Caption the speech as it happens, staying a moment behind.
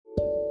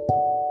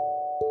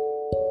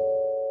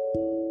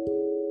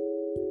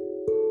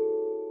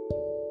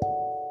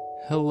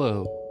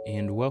Hello,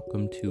 and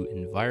welcome to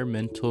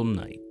Environmental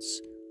Nights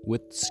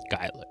with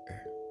Skylar.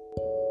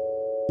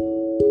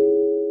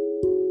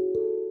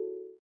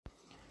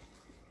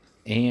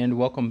 And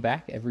welcome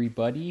back,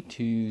 everybody,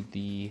 to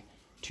the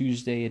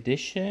Tuesday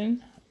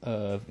edition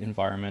of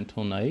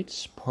Environmental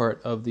Nights,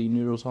 part of the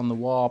Noodles on the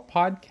Wall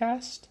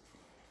podcast.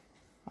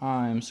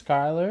 I'm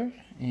Skylar,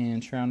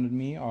 and surrounded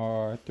me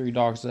are three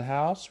dogs of the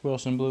house,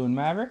 Wilson, Blue, and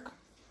Maverick.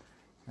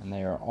 And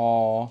they are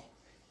all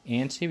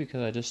antsy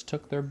because I just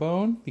took their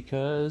bone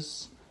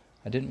because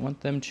I didn't want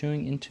them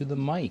chewing into the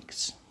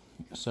mics.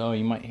 So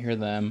you might hear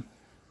them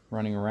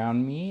running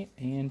around me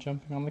and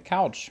jumping on the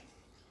couch.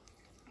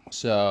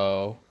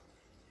 So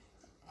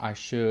I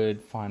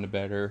should find a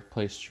better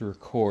place to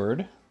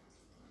record,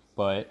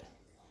 but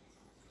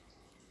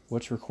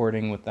what's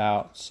recording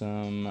without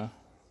some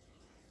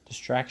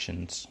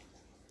distractions?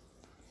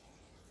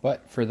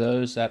 But for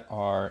those that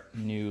are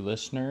new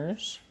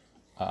listeners,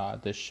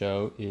 this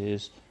show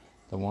is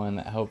the one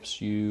that helps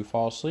you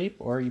fall asleep,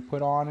 or you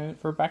put on it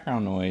for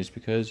background noise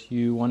because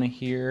you want to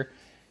hear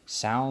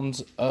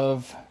sounds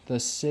of the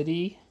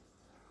city,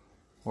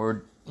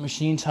 or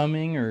machines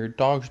humming, or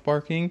dogs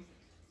barking,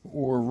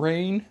 or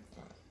rain.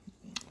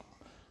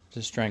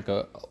 Just drank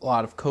a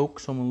lot of Coke,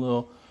 so I'm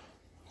a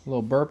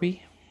little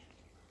burpy.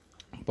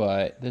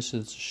 But this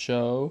is a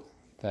show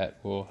that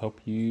will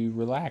help you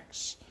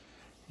relax,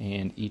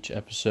 and each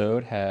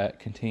episode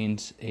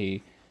contains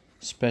a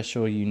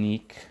special,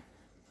 unique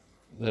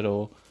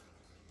little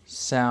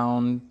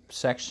sound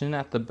section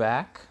at the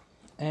back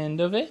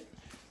end of it.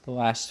 The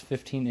last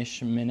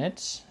 15-ish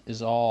minutes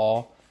is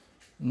all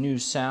new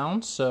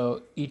sounds,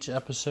 so each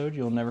episode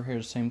you'll never hear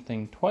the same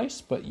thing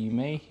twice, but you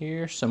may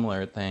hear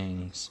similar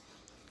things.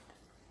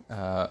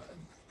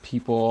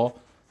 People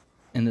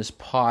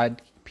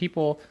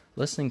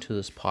listening to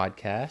this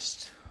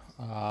podcast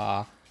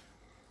are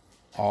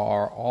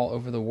all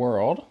over the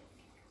world,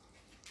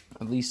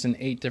 at least in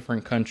 8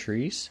 different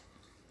countries.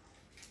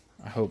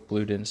 I hope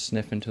Blue didn't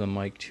sniff into the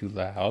mic too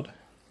loud,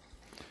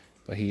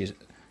 but he's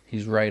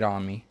right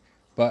on me.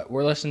 But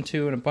we're listened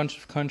to in a bunch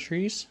of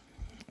countries,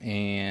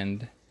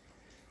 and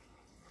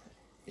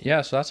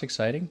yeah, so that's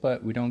exciting,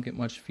 but we don't get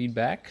much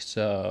feedback.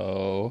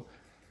 So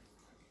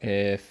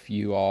if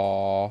you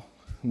all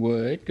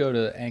would go to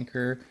the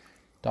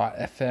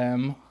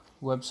Anchor.fm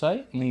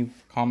website and leave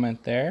a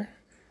comment there.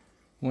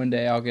 One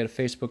day I'll get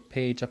a Facebook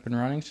page up and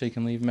running, so you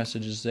can leave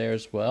messages there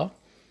as well.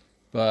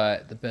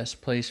 But the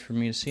best place for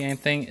me to see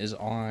anything is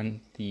on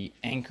the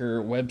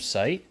Anchor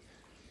website,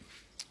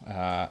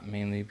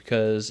 mainly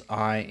because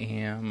I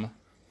am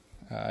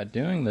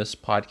doing this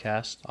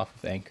podcast off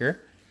of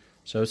Anchor,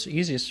 so it's the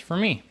easiest for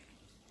me.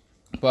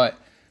 But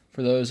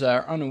for those that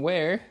are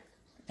unaware,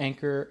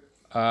 Anchor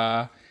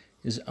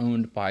is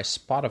owned by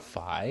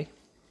Spotify,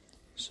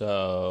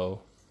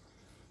 so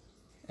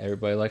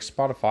everybody likes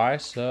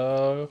Spotify,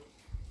 so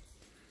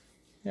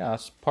yeah,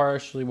 that's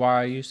partially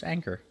why I use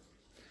Anchor.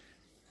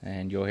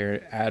 And you'll hear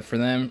an ad for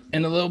them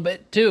in a little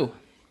bit, too.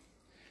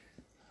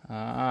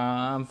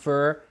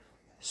 For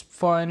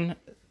fun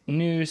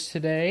news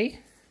today,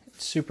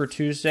 it's Super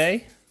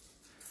Tuesday.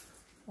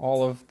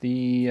 All of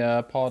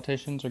the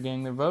politicians are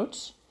getting their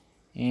votes.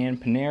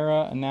 And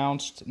Panera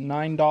announced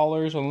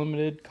 $9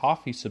 unlimited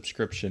coffee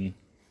subscription.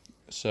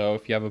 So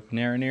if you have a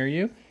Panera near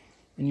you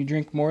and you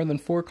drink more than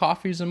 4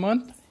 coffees a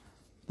month,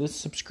 this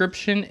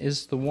subscription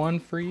is the one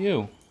for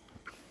you.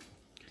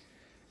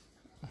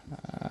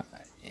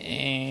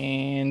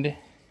 And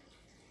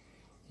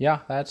yeah,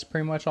 that's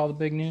pretty much all the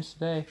big news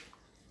today.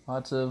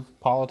 Lots of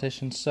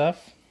politician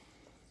stuff.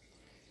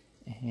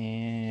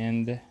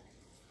 And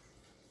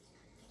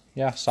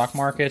yeah, stock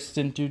markets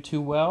didn't do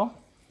too well.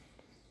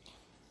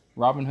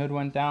 Robinhood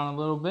went down a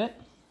little bit.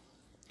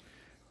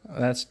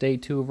 That's day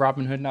 2 of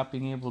Robinhood not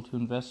being able to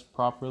invest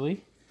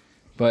properly.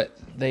 But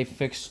they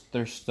fixed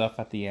their stuff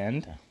at the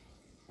end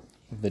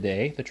of the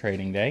day, the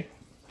trading day.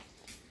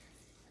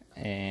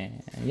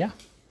 And yeah.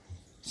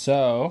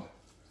 So,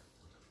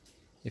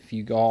 if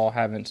you all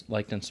haven't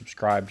liked and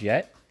subscribed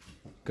yet,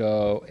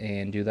 go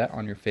and do that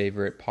on your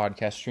favorite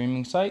podcast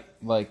streaming site,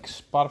 like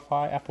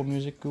Spotify, Apple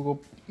Music,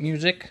 Google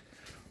Music,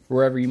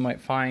 wherever you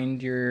might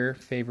find your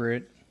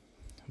favorite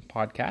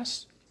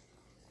podcasts.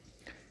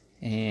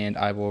 And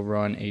I will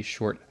run a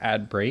short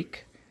ad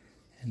break,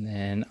 and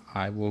then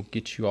I will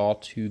get you all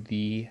to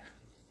the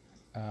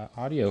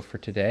audio for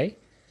today.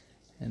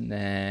 And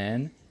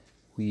then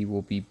we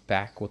will be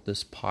back with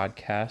this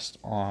podcast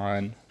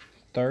on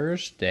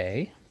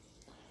Thursday.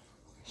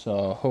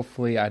 So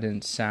hopefully I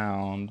didn't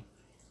sound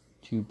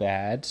too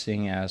bad,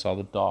 seeing as all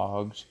the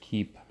dogs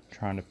keep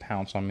trying to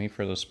pounce on me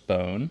for this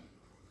bone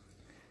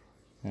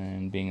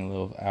and being a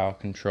little out of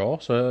control.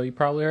 So you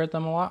probably heard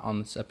them a lot on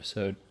this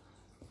episode.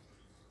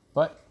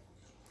 But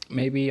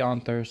maybe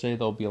on Thursday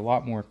they'll be a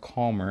lot more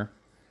calmer,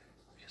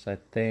 because I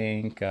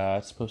think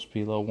it's supposed to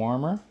be a little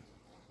warmer.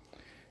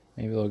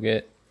 Maybe they'll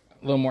get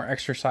a little more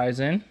exercise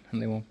in,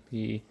 and they won't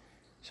be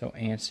so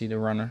antsy to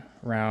run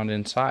around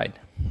inside.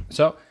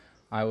 So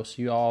I will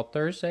see you all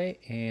Thursday,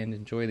 and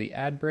enjoy the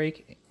ad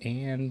break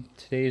and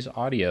today's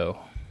audio.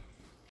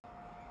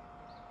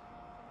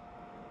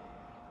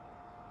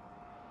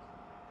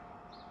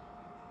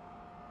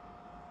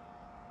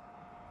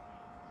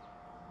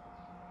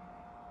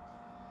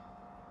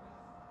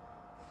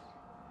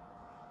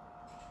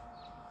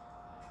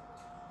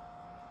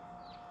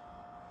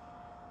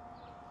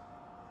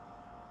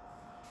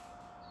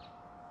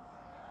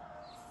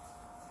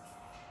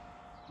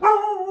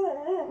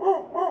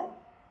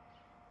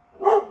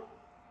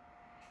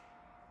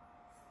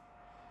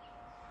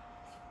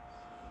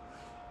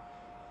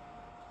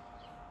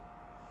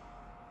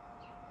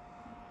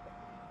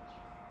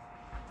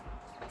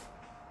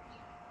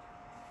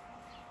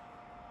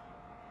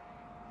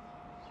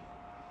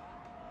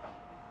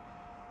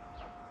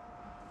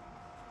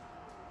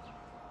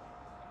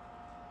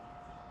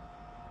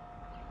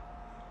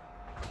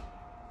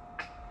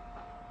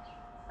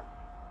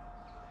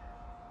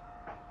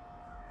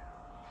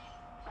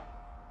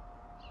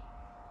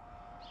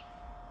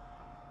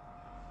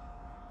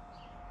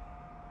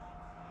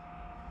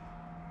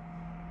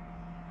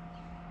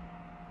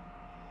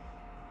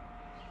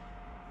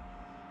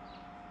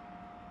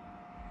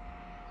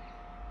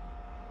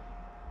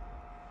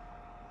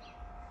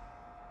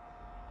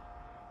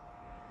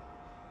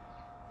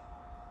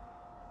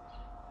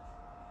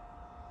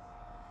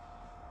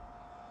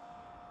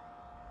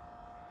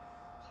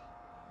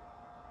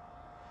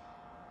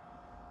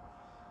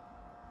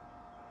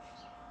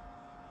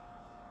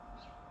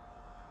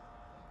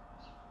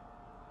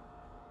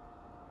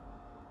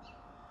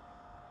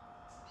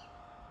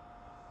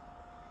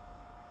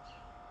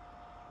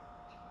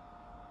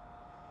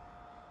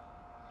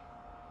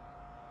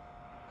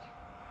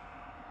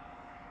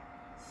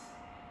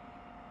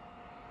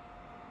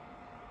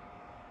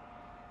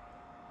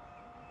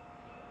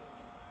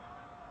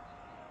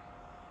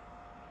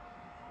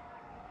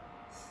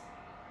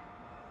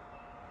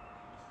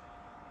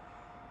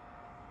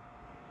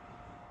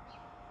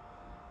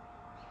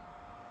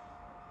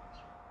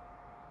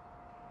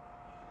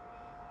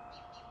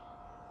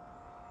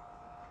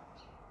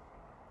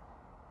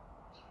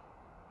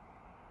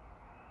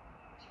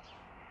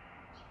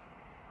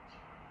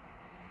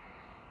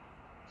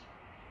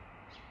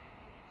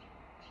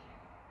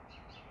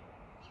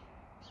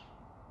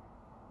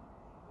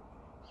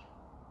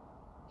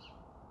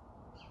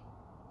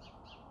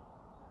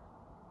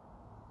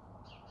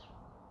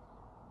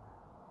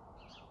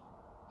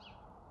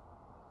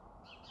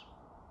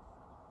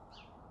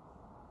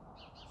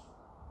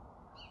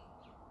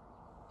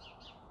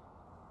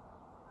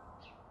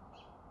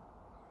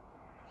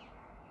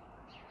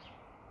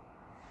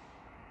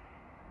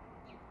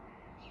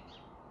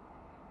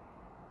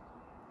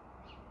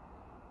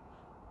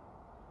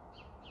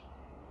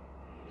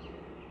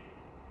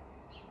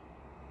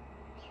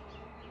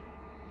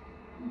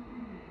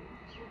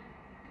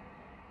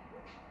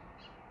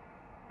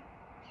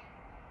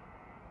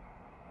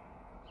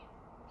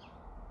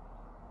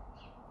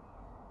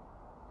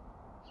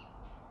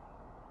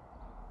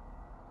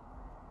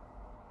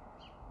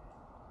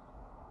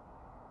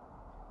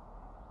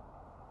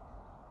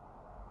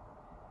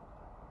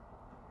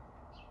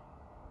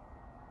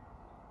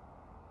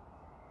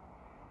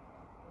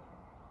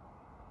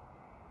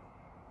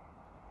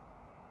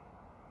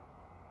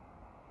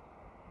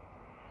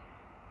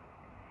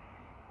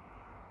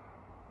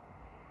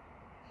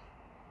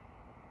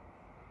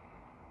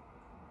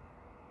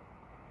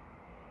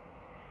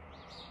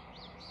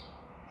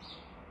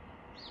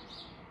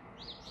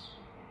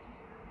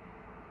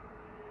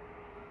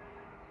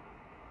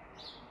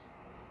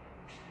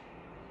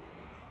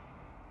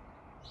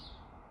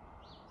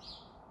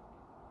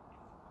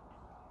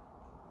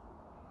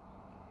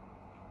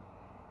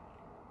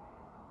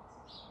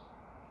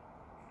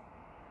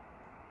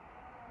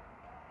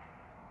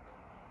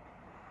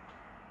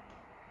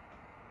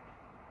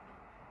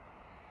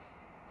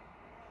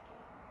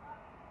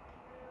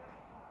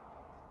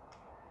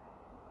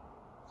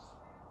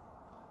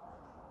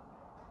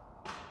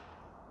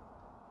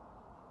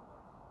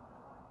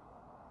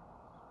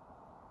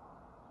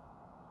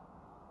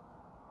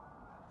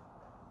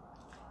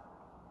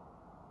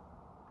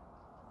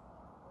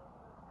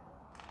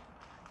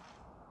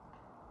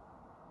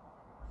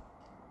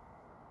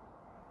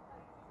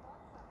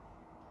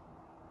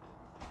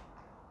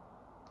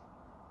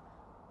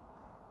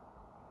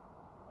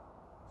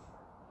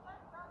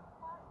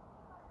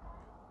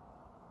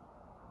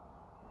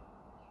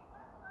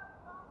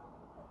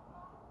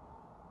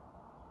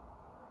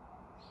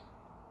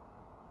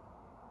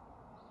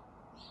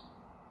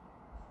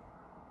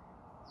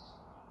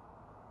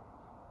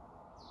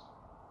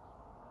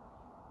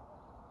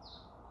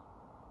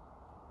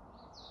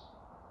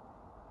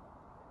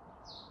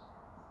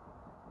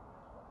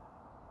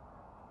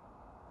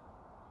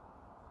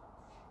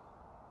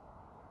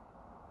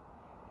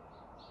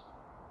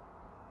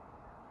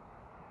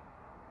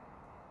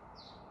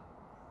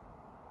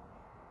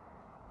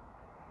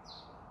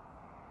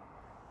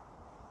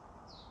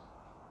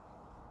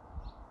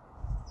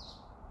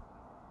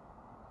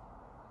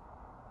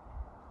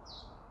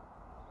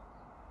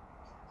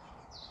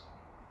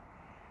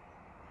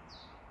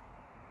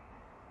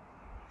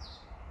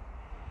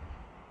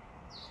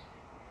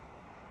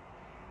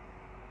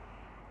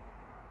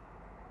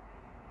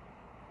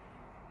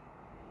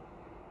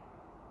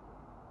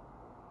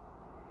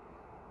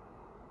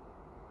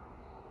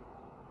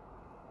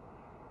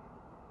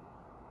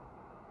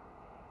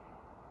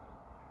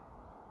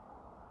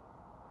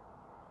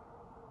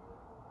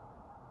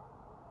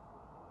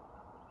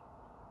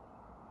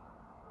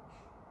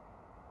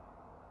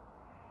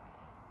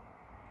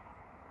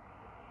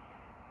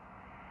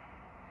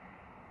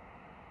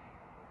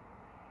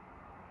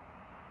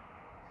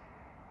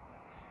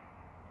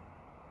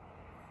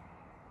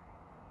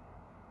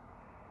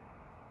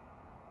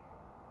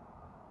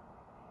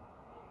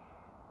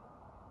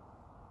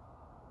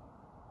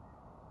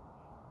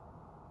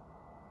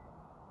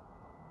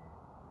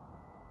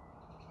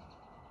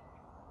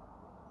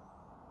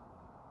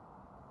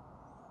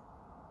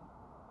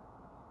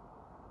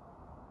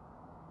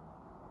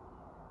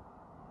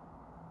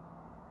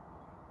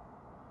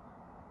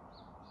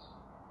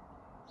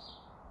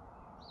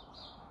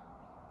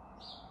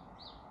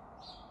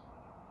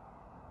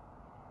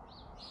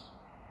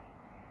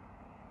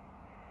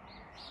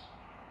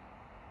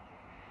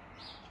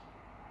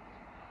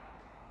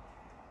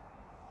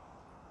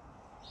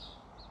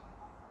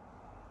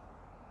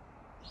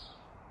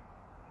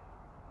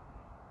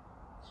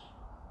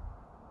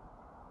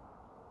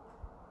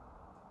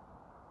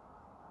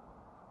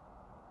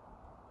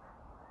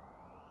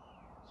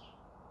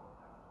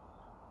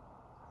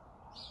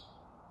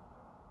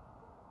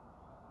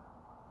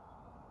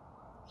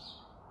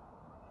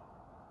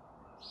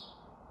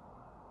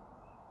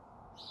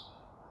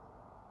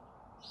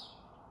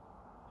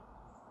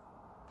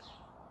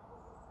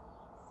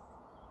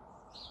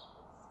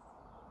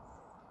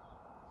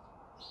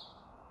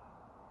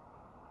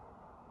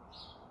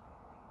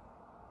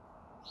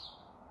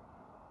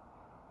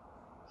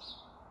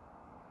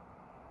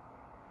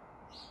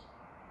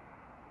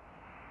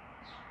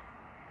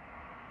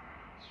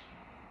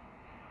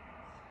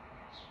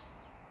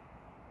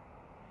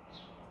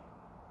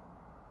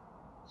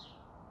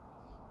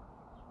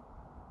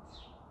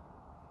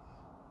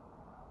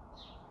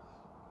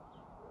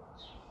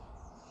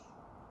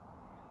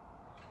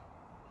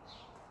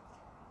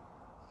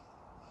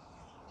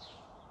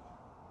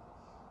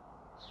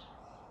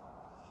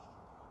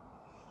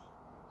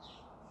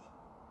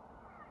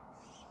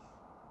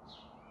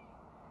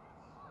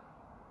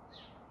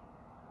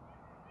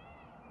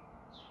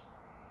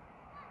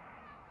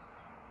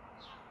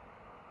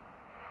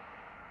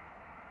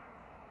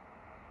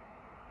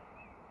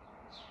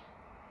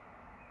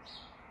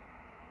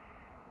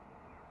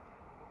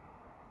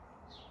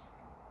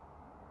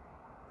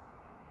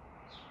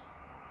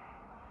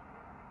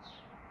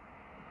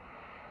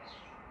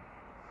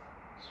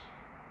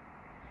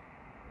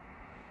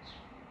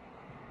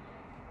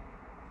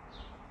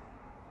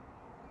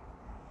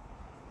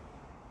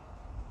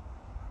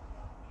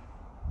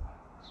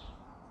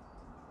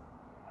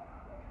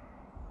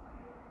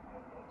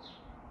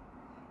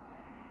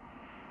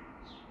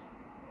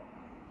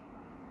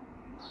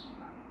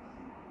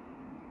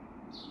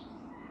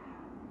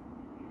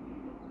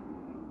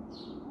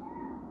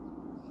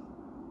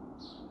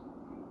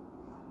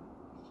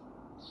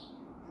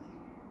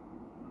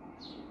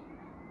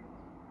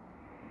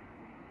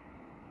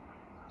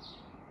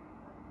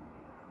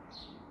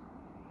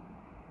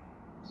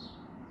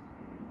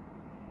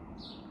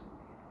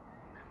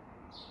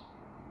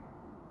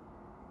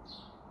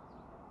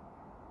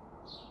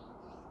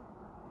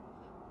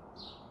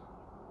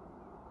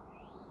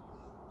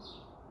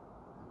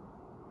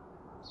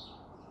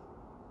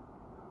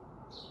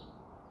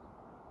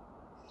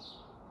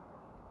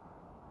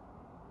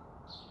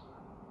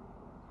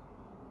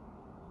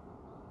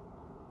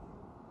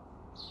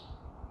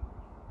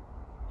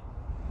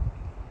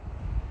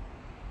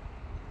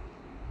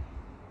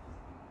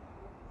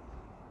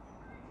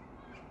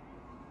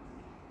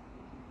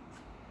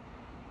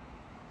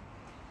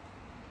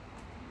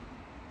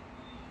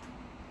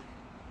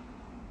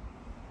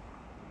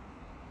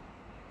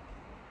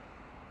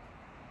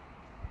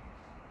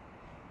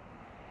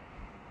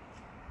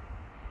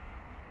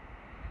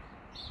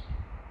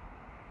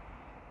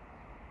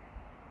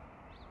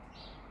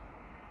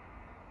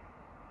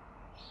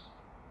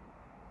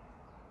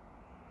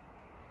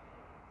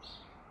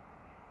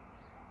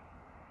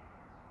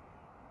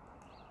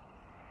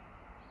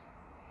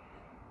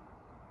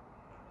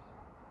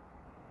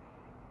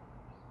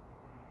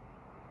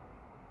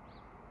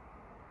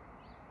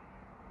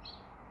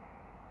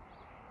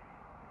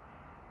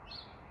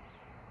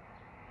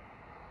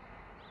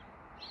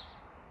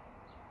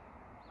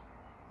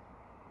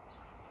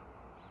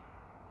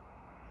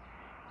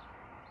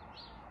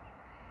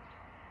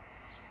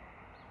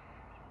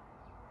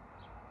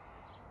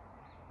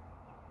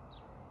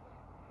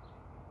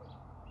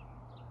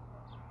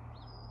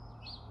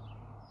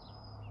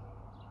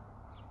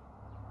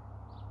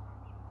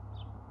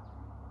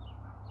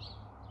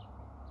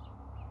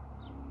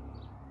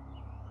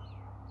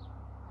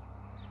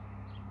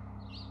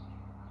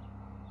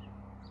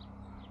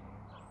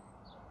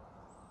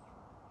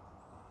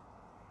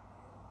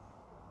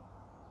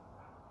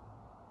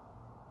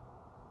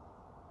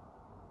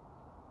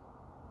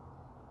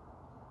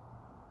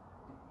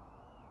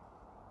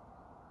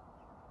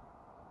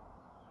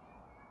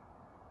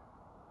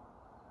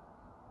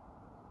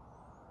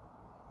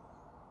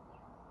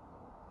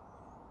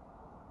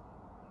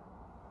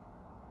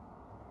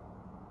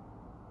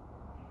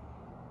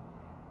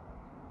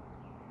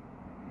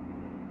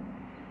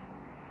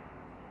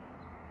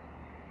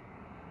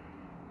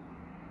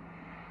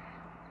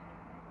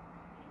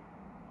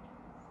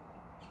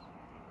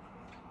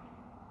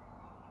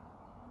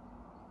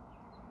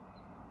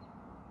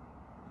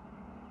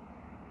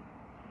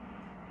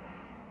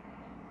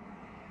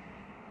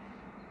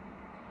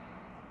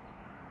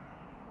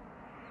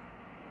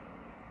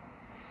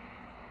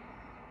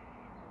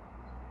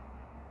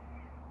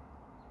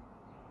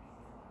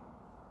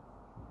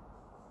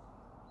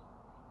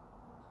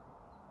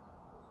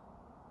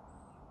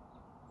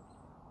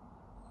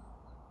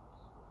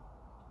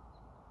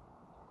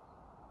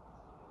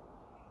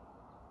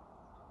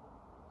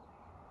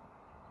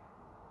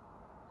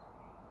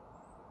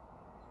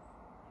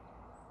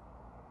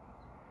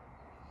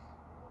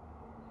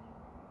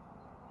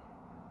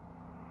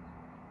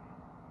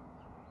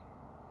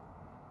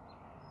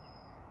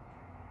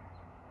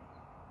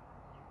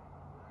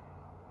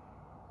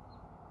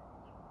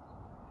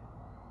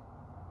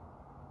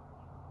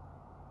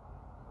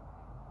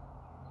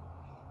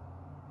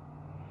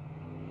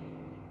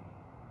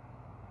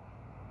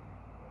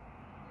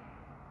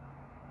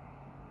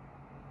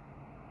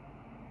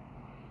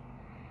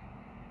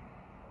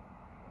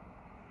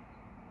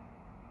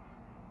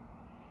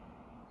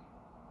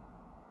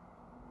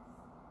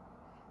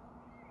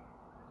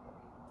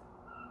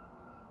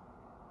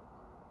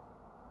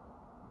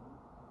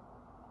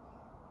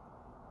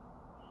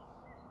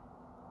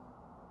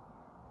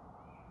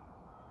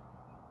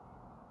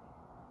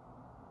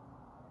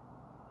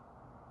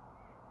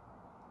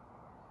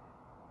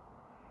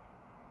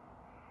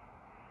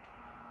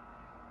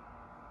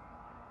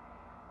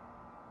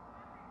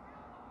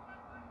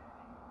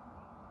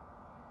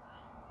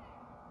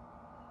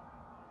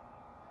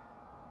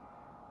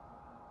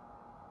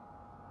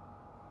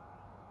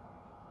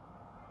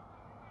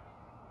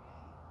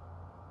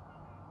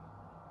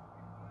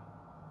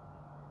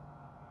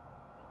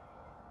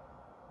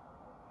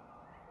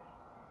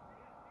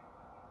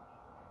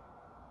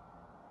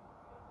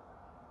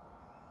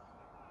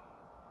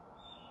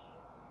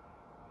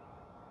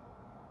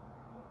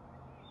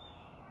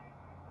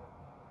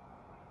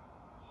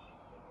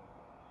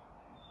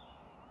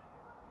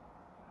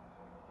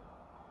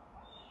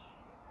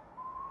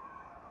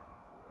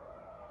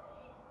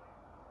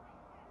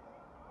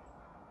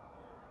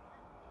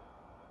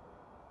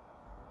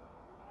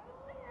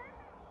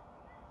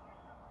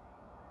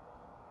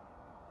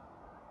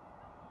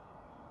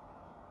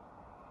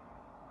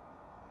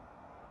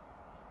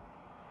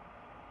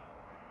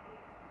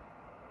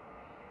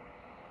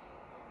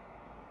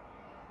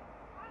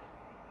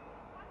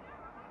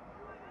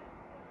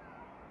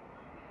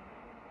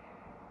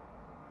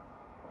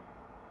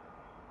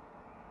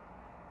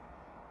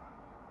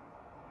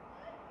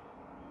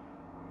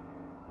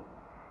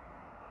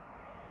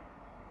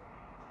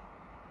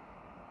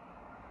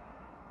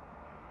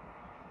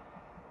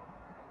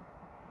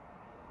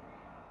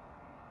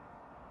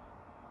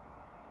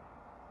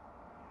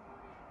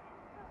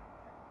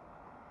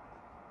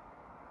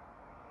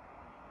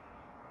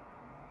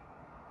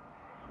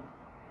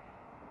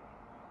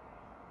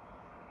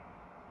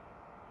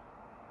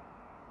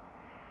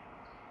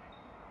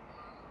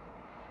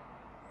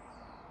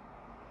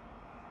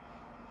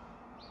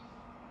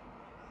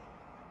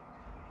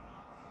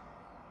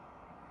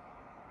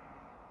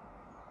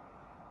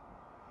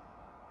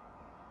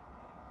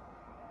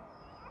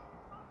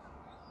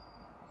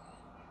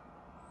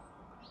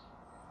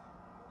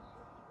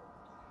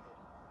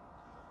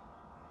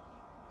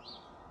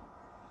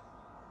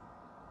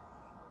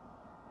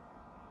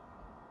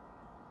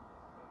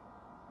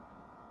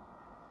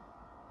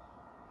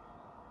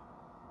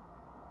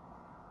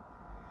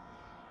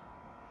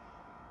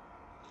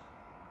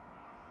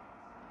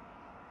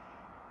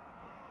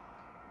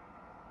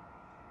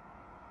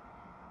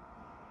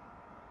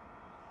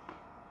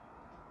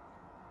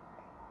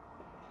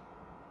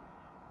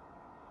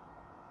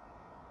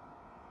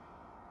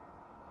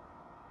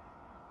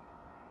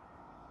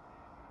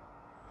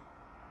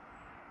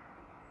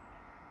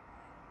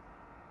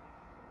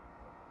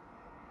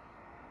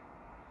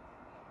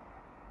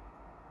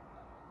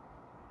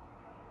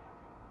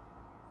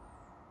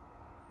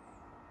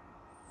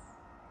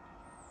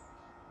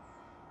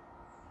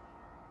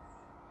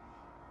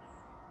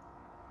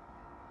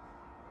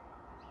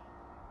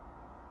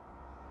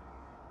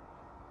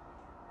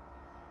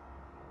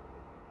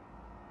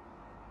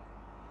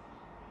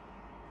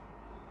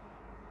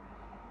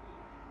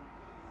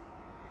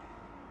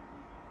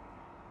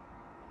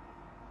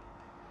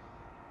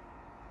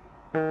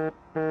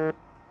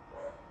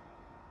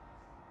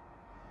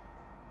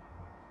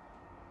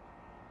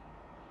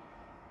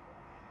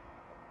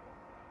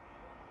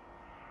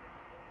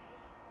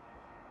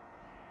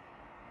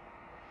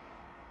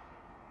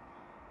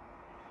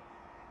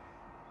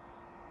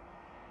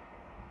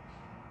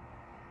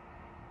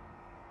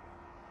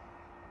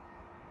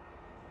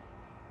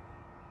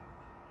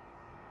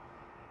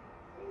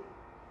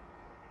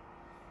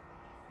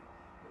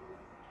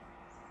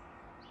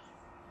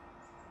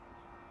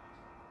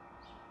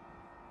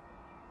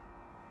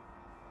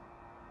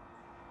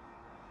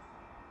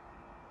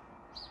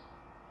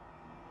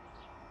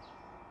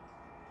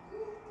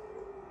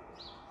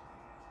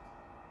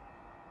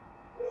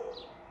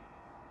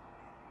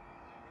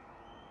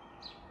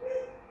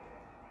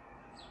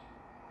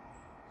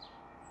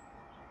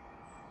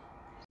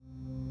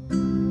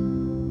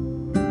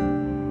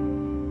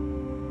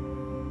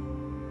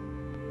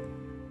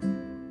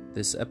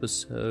 This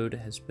episode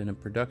has been a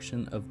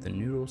production of the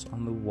Noodles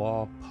on the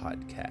Wall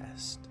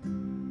podcast.